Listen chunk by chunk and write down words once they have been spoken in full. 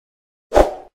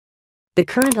The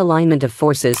current alignment of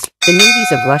forces, the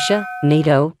navies of Russia,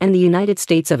 NATO, and the United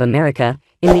States of America,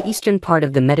 in the eastern part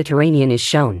of the Mediterranean is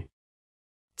shown.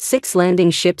 6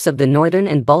 landing ships of the Northern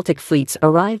and Baltic fleets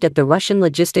arrived at the Russian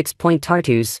logistics point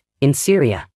Tartus, in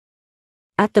Syria.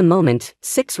 At the moment,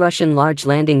 6 Russian large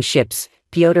landing ships,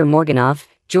 Pyotr Morganov,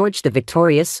 George the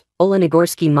Victorious,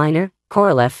 Olenigorsky Minor,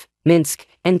 Korolev, Minsk,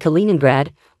 and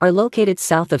Kaliningrad, are located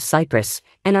south of Cyprus,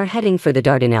 and are heading for the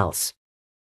Dardanelles.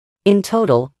 In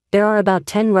total, there are about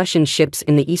 10 Russian ships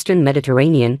in the eastern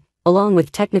Mediterranean, along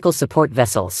with technical support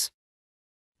vessels.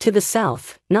 To the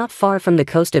south, not far from the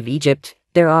coast of Egypt,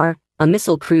 there are a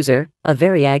missile cruiser, a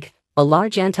Variag, a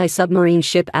large anti-submarine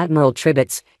ship Admiral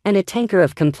Tribets, and a tanker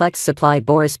of complex supply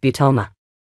Boris Butoma.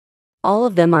 All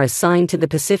of them are assigned to the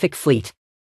Pacific Fleet.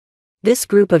 This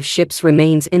group of ships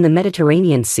remains in the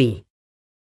Mediterranean Sea.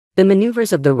 The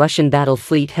maneuvers of the Russian battle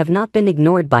fleet have not been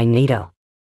ignored by NATO.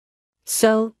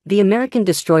 So, the American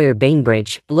destroyer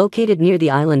Bainbridge, located near the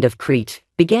island of Crete,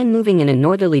 began moving in a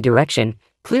northerly direction,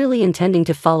 clearly intending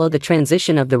to follow the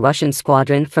transition of the Russian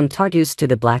squadron from Tartus to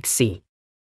the Black Sea.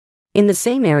 In the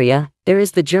same area, there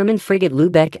is the German frigate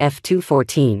Lübeck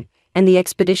F-214, and the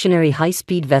expeditionary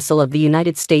high-speed vessel of the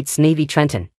United States Navy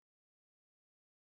Trenton.